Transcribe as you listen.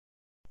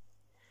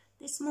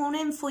This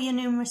morning for your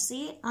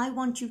numeracy, I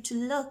want you to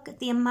look at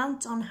the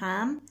amount on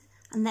Hamm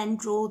and then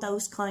draw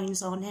those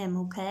coins on him,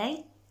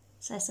 okay?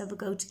 So let's have a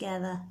go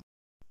together.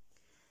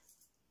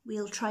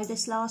 We'll try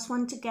this last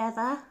one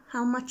together.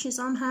 How much is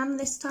on Hamm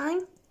this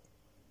time?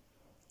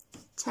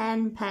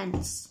 10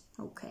 pence.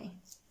 Okay.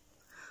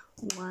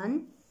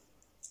 1,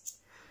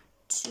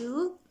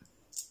 2,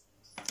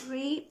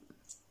 3,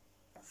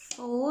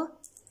 4,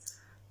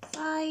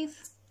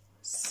 5,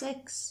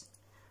 6,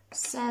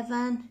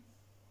 7,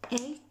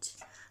 8.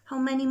 How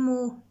many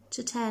more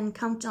to 10?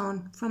 Count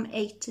on from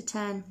 8 to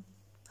 10.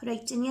 Put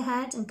 8 in your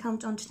head and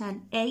count on to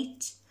 10.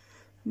 8,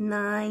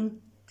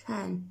 9,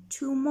 10.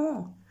 2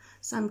 more.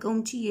 So I'm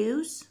going to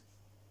use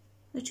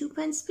the 2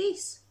 pence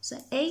piece. So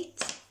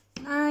 8,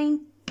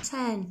 9,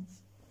 10.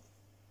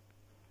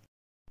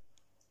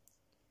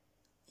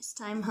 This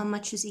time, how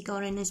much has he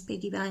got in his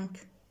piggy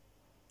bank?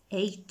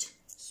 8.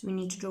 So we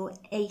need to draw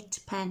 8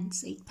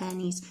 pence, 8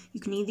 pennies. You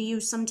can either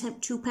use some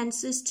 2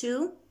 pences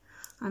too.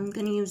 I'm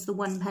going to use the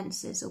 1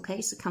 pences, okay?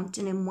 So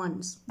counting in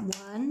ones.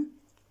 1,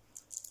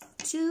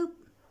 2,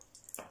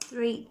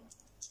 3,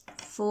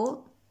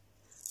 4,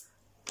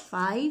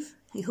 5.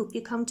 I hope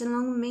you're counting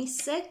along with me.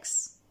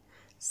 6,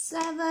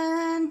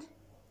 7,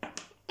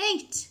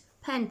 8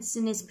 pence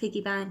in his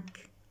piggy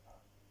bank.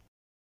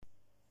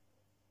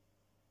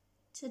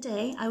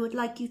 Today, I would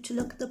like you to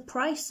look at the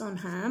price on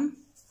Hamm,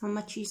 how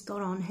much he's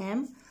got on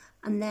him,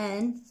 and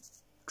then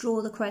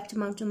draw the correct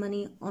amount of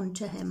money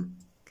onto him.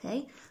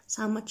 Okay,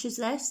 so how much is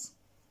this?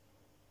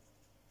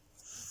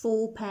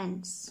 4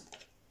 pence.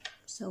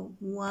 So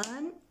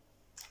 1,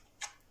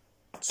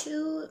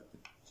 2,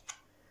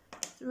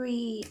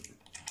 3,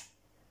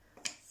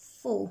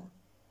 4.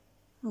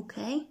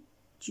 Okay,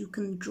 you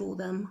can draw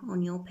them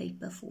on your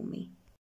paper for me.